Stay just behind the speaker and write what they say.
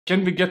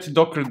Can we get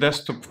Docker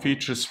Desktop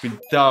features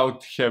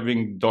without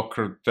having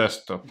Docker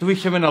Desktop? Do we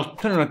have an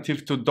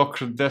alternative to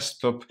Docker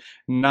Desktop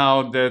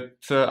now that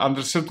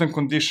under certain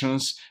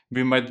conditions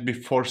we might be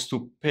forced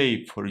to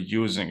pay for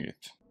using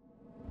it?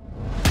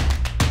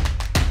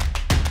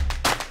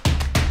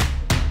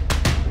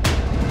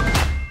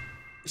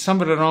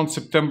 Somewhere around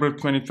September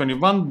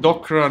 2021,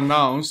 Docker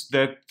announced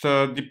that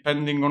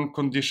depending on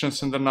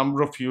conditions and the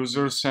number of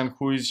users and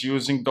who is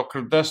using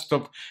Docker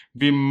Desktop,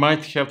 we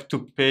might have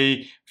to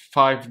pay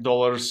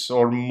 $5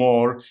 or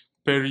more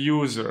per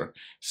user.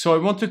 So I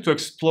wanted to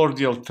explore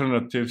the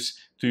alternatives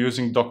to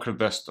using Docker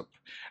Desktop.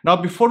 Now,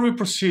 before we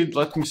proceed,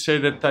 let me say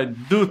that I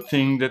do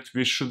think that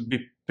we should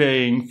be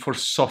paying for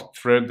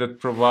software that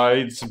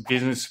provides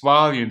business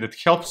value, that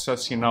helps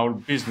us in our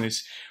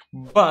business.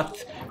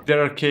 But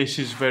there are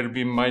cases where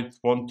we might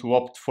want to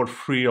opt for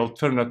free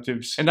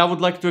alternatives, and I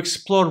would like to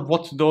explore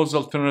what those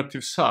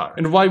alternatives are.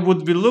 And why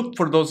would we look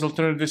for those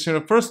alternatives in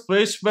the first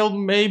place? Well,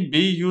 maybe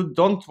you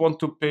don't want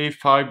to pay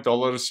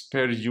 $5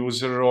 per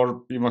user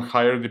or even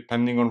higher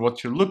depending on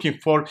what you're looking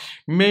for.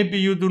 Maybe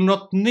you do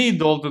not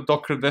need all the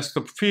Docker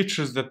Desktop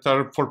features that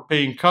are for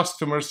paying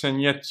customers,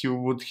 and yet you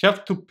would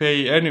have to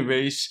pay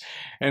anyways,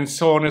 and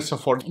so on and so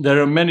forth.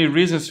 There are many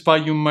reasons why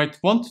you might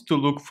want to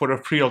look for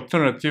a free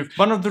alternative.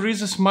 One of the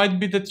reasons might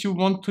be that you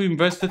want to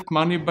invest that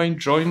money by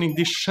joining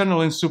this channel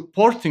and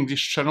supporting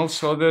this channel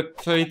so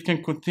that it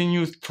can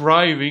continue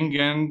thriving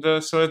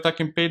and so that I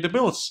can pay the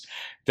bills.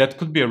 That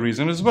could be a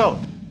reason as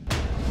well.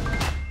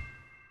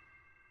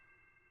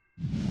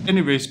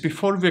 Anyways,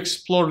 before we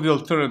explore the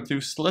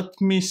alternatives,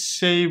 let me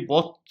say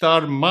what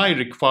are my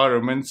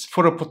requirements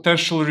for a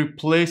potential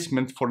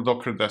replacement for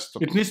Docker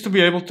Desktop. It needs to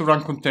be able to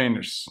run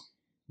containers.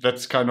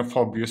 That's kind of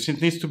obvious.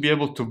 It needs to be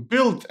able to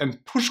build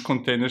and push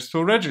containers to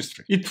a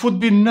registry. It would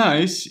be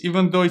nice,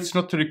 even though it's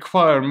not a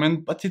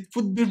requirement, but it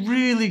would be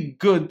really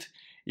good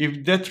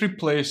if that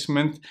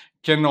replacement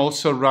can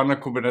also run a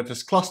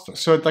Kubernetes cluster,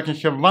 so that I can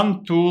have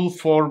one tool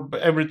for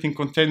everything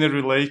container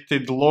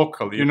related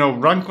locally. You know,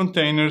 run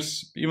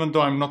containers, even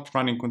though I'm not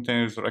running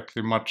containers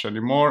directly much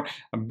anymore,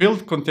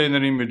 build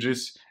container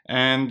images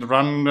and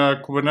run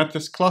a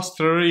Kubernetes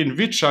cluster in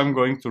which I'm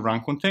going to run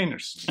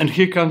containers. And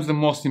here comes the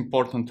most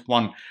important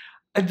one.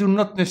 I do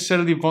not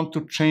necessarily want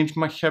to change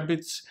my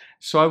habits,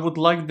 so I would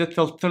like that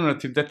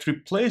alternative, that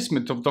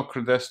replacement of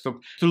Docker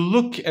Desktop, to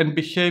look and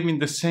behave in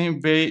the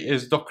same way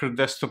as Docker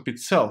Desktop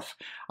itself.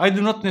 I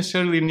do not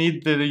necessarily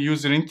need the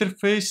user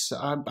interface,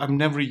 I'm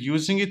never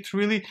using it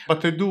really,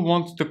 but I do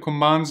want the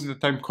commands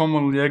that I'm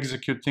commonly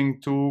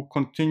executing to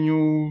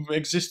continue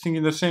existing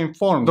in the same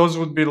form. Those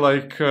would be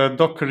like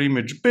Docker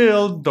image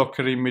build,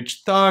 Docker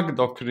image tag,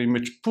 Docker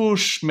image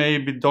push,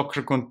 maybe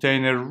Docker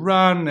container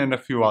run, and a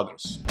few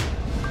others.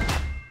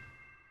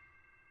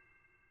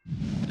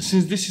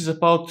 Since this is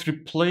about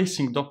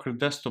replacing Docker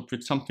Desktop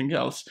with something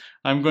else,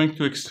 I'm going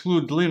to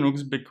exclude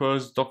Linux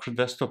because Docker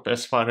Desktop,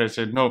 as far as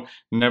I know,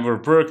 never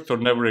worked or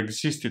never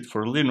existed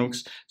for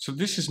Linux. So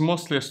this is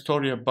mostly a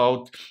story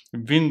about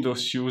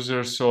Windows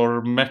users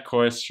or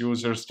macOS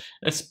users,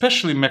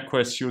 especially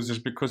macOS users,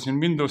 because in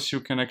Windows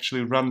you can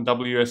actually run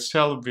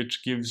WSL,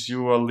 which gives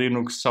you a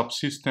Linux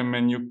subsystem,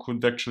 and you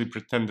could actually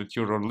pretend that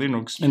you're on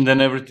Linux, and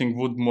then everything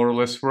would more or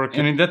less work.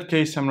 And in that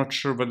case, I'm not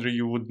sure whether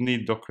you would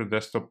need Docker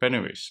Desktop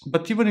anyways.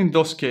 But even in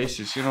those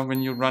cases, you know,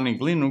 when you're running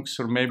Linux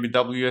or maybe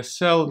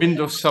WSL,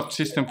 Windows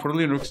subsystem for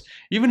Linux,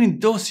 even in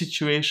those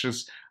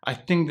situations, I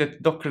think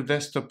that Docker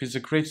Desktop is a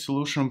great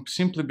solution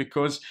simply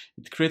because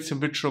it creates a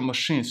virtual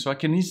machine. So I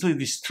can easily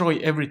destroy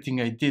everything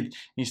I did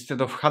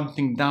instead of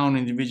hunting down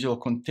individual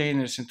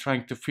containers and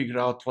trying to figure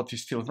out what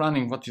is still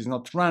running, what is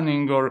not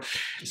running.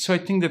 So I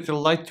think that a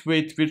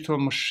lightweight virtual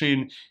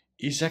machine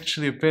is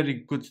actually a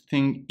very good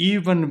thing,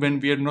 even when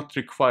we are not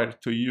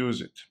required to use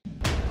it.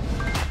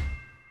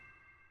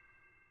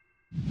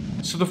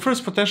 So the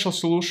first potential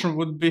solution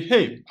would be,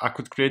 hey, I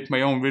could create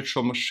my own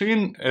virtual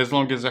machine as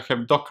long as I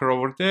have Docker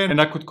over there,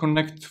 and I could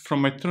connect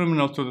from my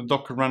terminal to the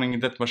Docker running in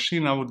that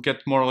machine. I would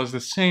get more or less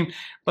the same,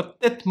 but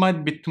that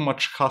might be too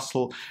much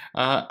hassle.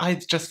 I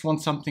just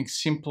want something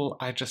simple.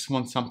 I just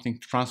want something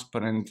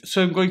transparent.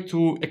 So I'm going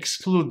to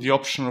exclude the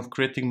option of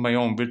creating my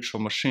own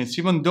virtual machines,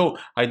 even though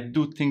I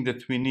do think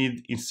that we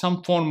need, in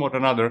some form or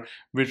another,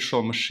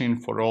 virtual machine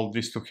for all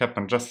this to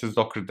happen, just as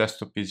Docker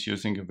Desktop is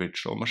using a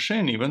virtual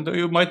machine, even though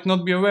you might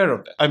not be aware of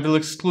that. I will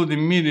exclude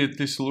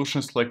immediately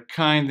solutions like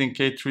Kind and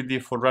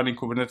K3D for running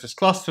Kubernetes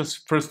clusters,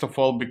 first of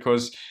all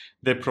because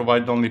they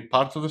provide only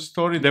part of the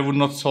story. They would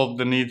not solve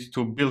the need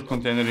to build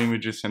container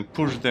images and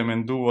push them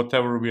and do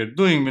whatever we are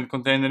doing with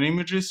container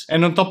images.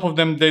 And on top of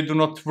them, they do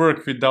not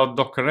work without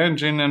Docker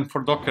Engine, and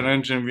for Docker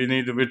Engine we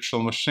need a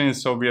virtual machine,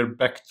 so we are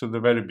back to the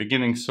very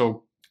beginning.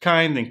 So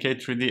kind and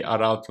K3D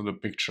are out of the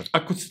picture. I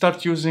could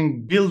start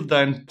using Builder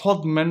and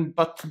Podman,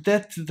 but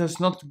that does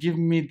not give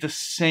me the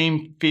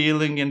same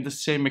feeling and the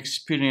same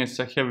experience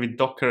I have with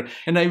Docker.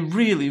 And I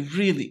really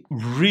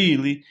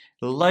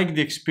like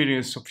the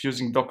experience of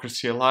using Docker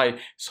CLI,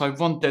 so I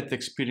want that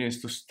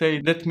experience to stay.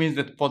 That means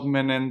that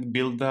Podman and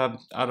Builder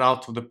are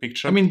out of the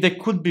picture. I mean, they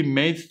could be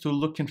made to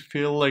look and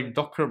feel like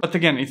Docker, but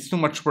again, it's too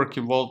much work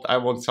involved. I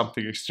want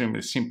something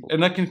extremely simple.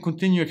 And I can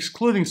continue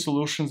excluding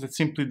solutions that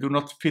simply do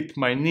not fit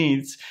my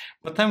needs,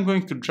 but I'm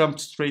going to jump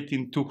straight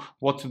into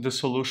what the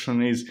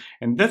solution is.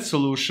 And that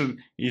solution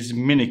is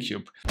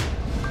Minikube.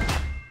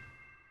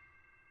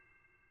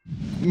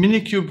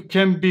 Minikube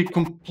can be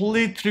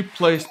complete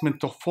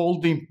replacement of all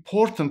the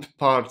important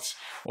parts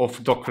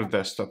of Docker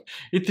Desktop.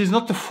 It is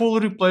not a full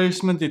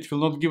replacement, it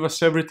will not give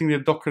us everything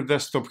that Docker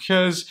Desktop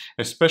has,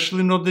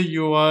 especially not the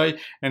UI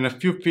and a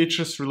few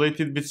features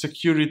related with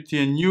security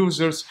and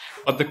users,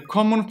 but the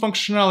common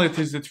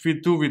functionalities that we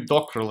do with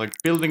Docker,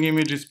 like building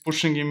images,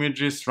 pushing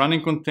images,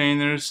 running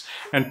containers,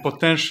 and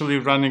potentially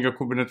running a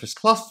Kubernetes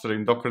cluster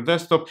in Docker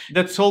Desktop,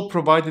 that's all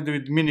provided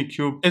with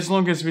Minikube as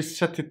long as we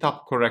set it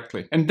up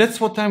correctly. And that's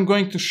what I'm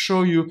going to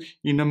show you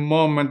in a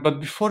moment,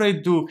 but before I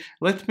do,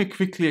 let me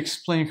quickly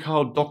explain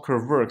how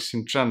Docker works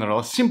in general,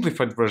 a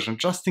simplified version,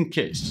 just in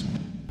case.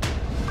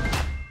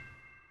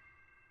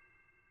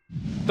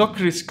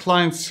 Docker is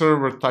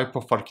client-server type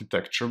of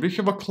architecture. We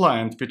have a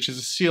client, which is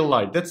a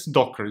CLI, that's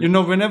Docker. You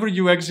know, whenever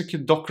you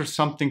execute Docker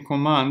something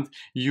command,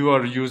 you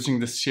are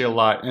using the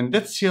CLI, and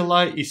that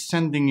CLI is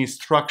sending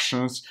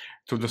instructions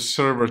to the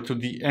server, to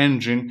the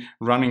engine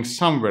running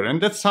somewhere. And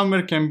that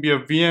somewhere can be a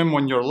VM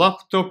on your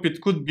laptop,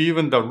 it could be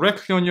even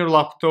directly on your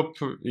laptop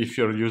if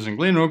you're using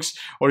Linux,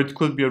 or it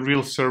could be a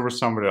real server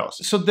somewhere else.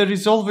 So there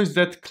is always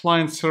that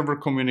client-server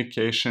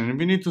communication, and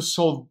we need to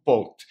solve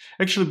both.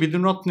 Actually, we do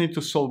not need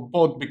to solve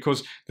both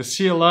because the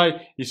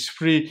CLI is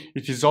free,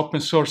 it is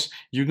open source.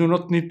 You do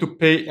not need to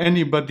pay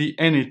anybody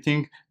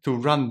anything to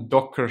run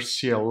Docker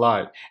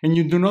CLI. And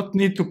you do not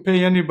need to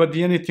pay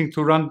anybody anything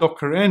to run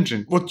Docker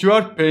Engine. What you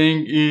are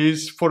paying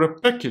is for a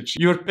package.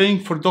 You are paying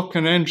for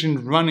Docker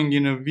Engine running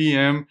in a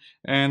VM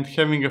and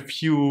having a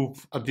few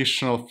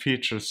additional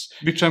features,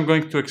 which I'm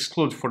going to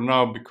exclude for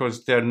now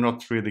because they're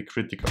not really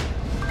critical.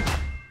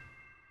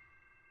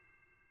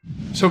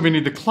 So we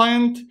need a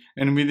client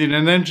and we need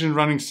an engine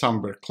running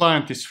somewhere.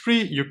 Client is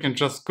free, you can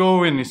just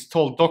go and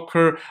install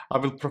Docker. I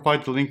will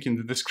provide the link in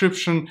the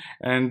description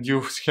and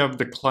you have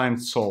the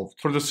client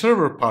solved. For the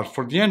server part,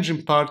 for the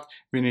engine part,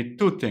 we need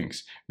two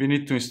things. We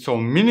need to install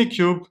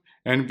Minikube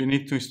and we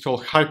need to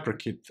install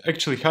HyperKit.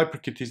 Actually,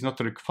 HyperKit is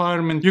not a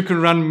requirement. You can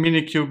run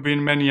Minikube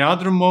in many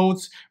other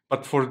modes,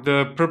 but for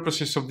the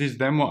purposes of this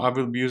demo, I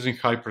will be using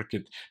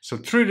HyperKit. So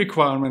 3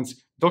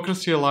 requirements: Docker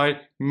CLI,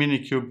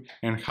 Minikube,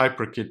 and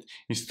HyperKit.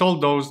 Install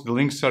those, the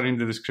links are in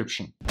the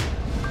description.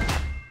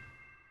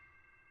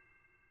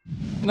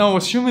 Now,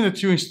 assuming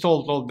that you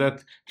installed all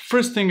that,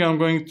 first thing I'm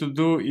going to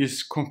do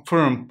is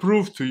confirm,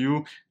 prove to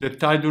you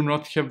that I do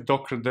not have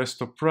Docker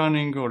Desktop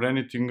running or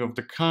anything of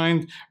the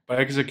kind. By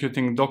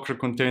executing Docker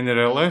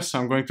container ls,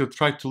 I'm going to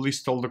try to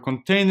list all the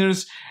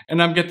containers,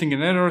 and I'm getting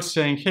an error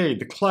saying, hey,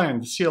 the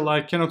client, the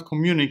CLI, cannot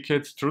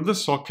communicate through the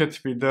socket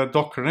with the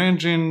Docker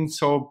engine,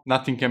 so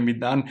nothing can be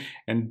done,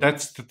 and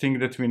that's the thing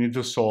that we need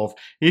to solve.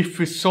 If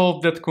we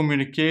solve that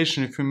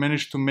communication, if we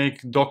manage to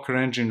make Docker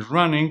engine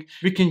running,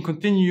 we can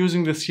continue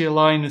using the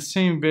CLI in the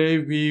same way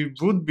we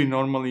would be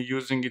normally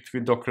using it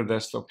with Docker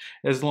Desktop,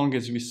 as long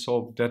as we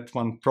solve that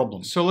one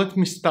problem. So let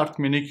me start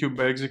Minikube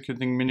by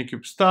executing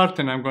Minikube start,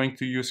 and I'm going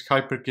to use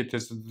HyperKit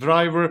as the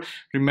driver.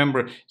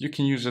 Remember, you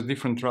can use a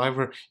different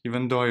driver,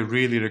 even though I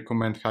really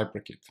recommend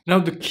HyperKit. Now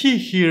the key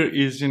here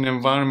is in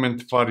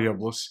environment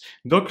variables.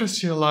 Docker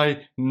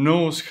CLI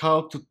knows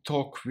how to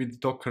talk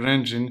with Docker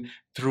Engine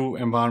through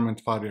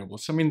environment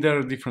variables. I mean, there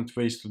are different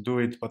ways to do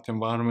it, but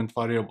environment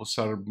variables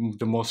are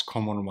the most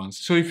common ones.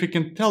 So if we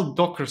can tell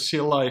Docker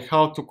CLI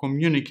how to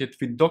communicate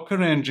with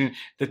Docker Engine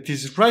that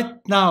is right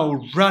now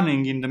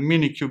running in the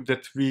Minikube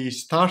that we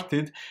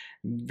started,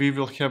 we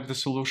will have the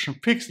solution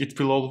fixed. It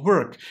will all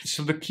work.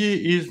 So the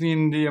key is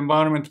in the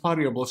environment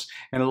variables.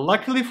 And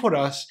luckily for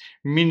us,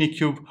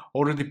 Minikube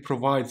already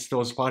provides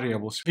those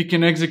variables. We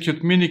can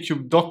execute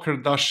Minikube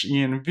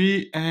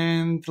docker-env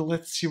and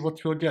let's see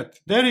what we'll get.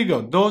 There you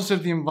go. Those are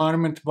the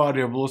environment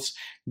variables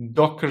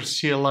Docker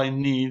CLI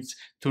needs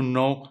to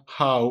know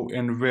how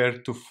and where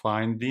to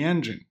find the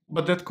engine.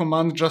 But that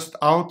command just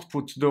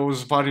outputs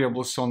those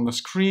variables on the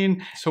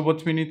screen. So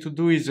what we need to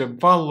do is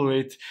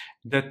evaluate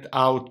that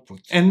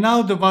output. And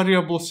now the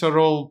variables are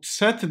all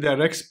set,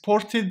 they're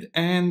exported,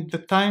 and the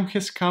time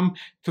has come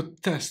to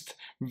test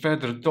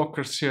whether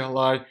Docker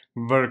CLI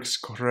works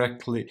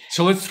correctly.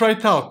 So let's try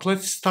it out.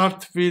 Let's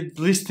start with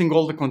listing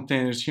all the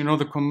containers. You know,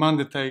 the command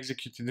that I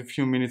executed a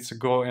few minutes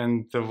ago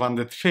and the one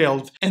that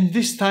failed. And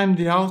this time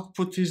the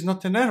output is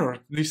not an error.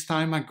 This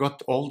time I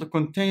got all the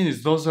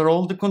containers. Those are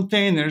all the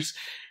containers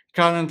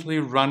currently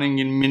running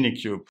in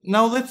Minikube.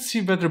 Now let's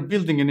see whether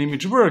building an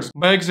image works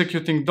by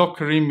executing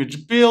docker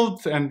image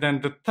build and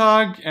then the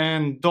tag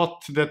and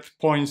dot that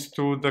points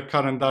to the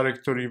current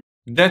directory.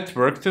 That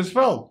worked as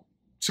well.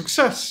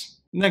 Success!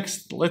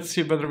 Next, let's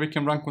see whether we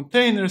can run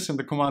containers, and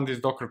the command is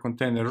docker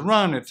container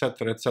run,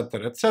 etc,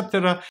 etc,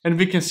 etc. And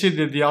we can see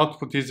that the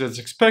output is as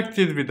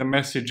expected with the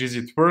message, is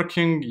it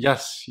working?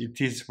 Yes,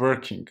 it is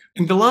working.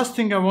 And the last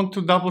thing I want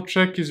to double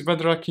check is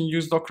whether I can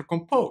use docker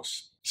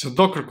compose. So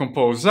docker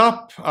compose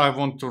up, I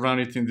want to run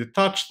it in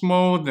detached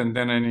mode, and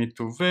then I need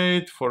to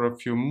wait for a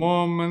few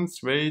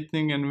moments,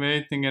 waiting and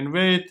waiting and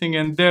waiting,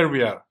 and there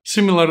we are.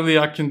 Similarly,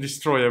 I can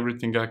destroy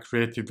everything I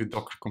created with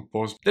docker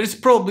compose. There is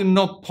probably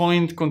no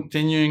point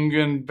continuing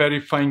and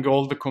verifying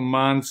all the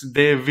commands.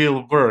 They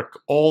will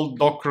work. All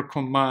docker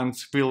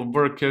commands will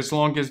work as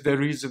long as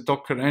there is a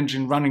Docker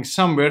engine running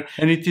somewhere,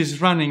 and it is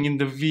running in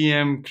the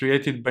VM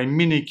created by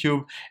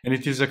Minikube, and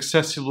it is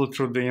accessible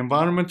through the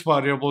environment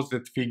variables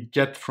that we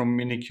get from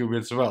Minikube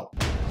as well.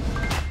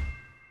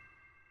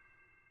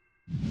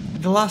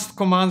 The last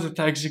commands that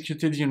I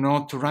executed,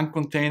 to run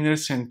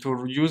containers and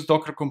to use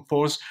Docker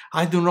Compose,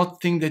 I do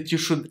not think that you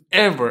should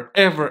ever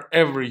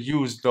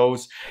use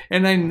those.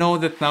 And I know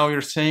that now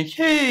you're saying,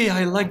 hey,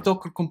 I like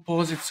Docker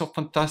Compose, it's so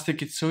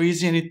fantastic, it's so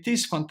easy, and it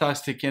is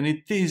fantastic, and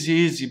it is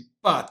easy.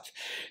 But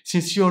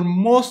since you're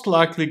most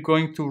likely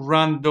going to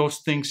run those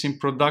things in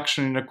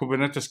production in a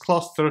Kubernetes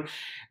cluster,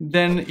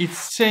 then it's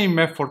same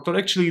effort, or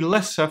actually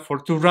less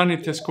effort, to run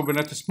it as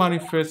Kubernetes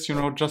manifests,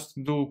 just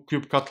do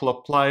kubectl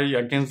apply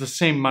against the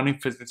same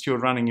manifest that you're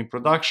running in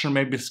production,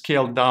 maybe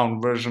scaled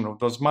down version of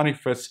those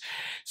manifests.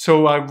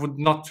 So I would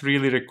not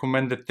really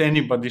recommend that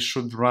anybody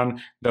should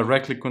run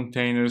directly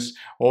containers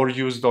or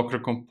use Docker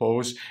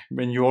Compose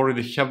when you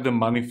already have the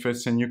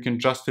manifests and you can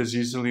just as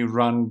easily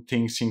run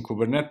things in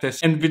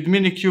Kubernetes. And with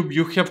Minikube,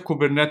 you have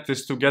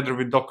Kubernetes together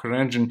with Docker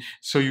Engine.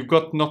 So you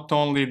got not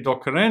only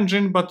Docker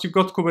Engine, but you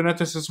got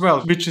Kubernetes as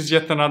well, which is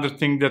yet another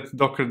thing that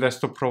Docker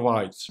Desktop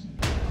provides.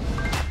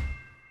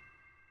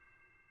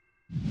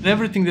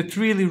 Everything that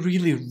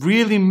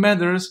really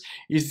matters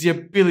is the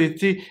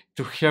ability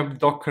to have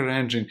Docker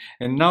Engine.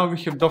 And now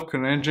we have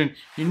Docker Engine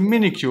in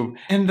Minikube.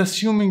 And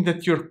assuming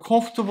that you're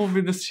comfortable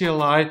with the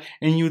CLI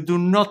and you do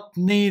not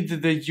need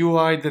the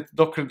UI that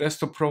Docker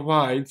Desktop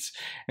provides,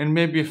 and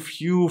maybe a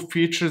few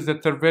features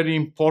that are very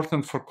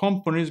important for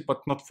companies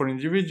but not for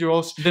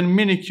individuals, then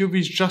Minikube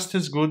is just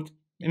as good,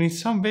 and in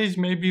some ways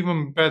maybe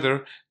even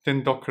better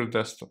than Docker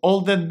Desktop.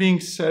 All that being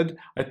said,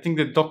 I think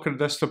that Docker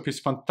Desktop is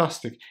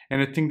fantastic,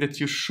 and I think that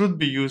you should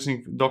be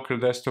using Docker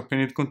Desktop,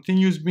 and it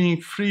continues being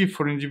free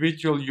for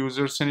individual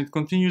users, and it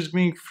continues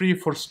being free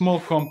for small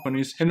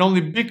companies, and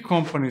only big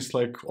companies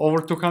like over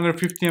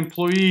 250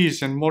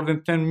 employees and more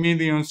than 10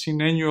 million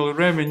in annual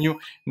revenue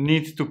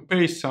need to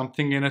pay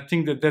something, and I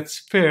think that that's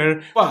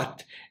fair.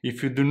 But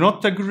if you do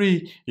not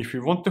agree, if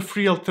you want a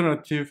free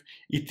alternative,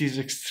 it is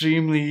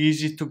extremely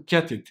easy to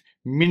get it.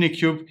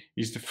 Minikube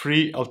is the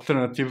free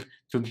alternative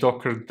to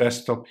Docker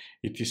Desktop.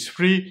 It is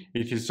free,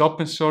 it is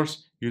open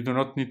source, you do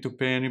not need to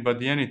pay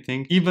anybody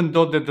anything, even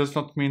though that does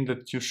not mean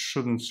that you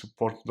shouldn't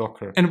support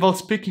Docker. And while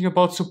speaking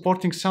about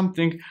supporting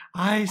something,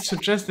 I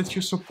suggest that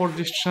you support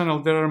this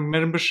channel. There are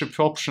membership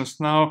options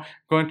now,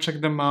 go and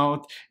check them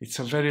out. It's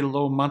a very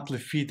low monthly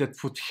fee that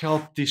would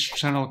help this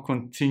channel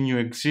continue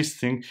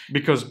existing,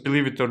 because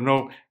believe it or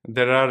no,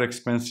 there are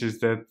expenses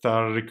that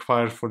are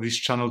required for this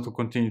channel to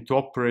continue to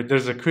operate.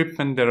 There's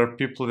equipment, there are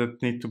people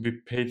that need to be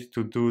paid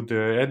to do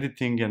the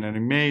editing and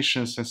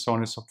animations and so on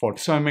and so forth.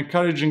 So I'm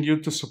encouraging you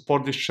to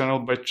support this channel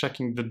by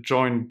checking the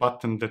join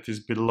button that is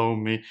below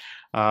me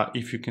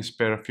if you can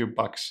spare a few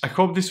bucks. I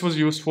hope this was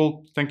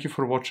useful. Thank you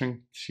for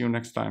watching. See you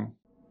next time.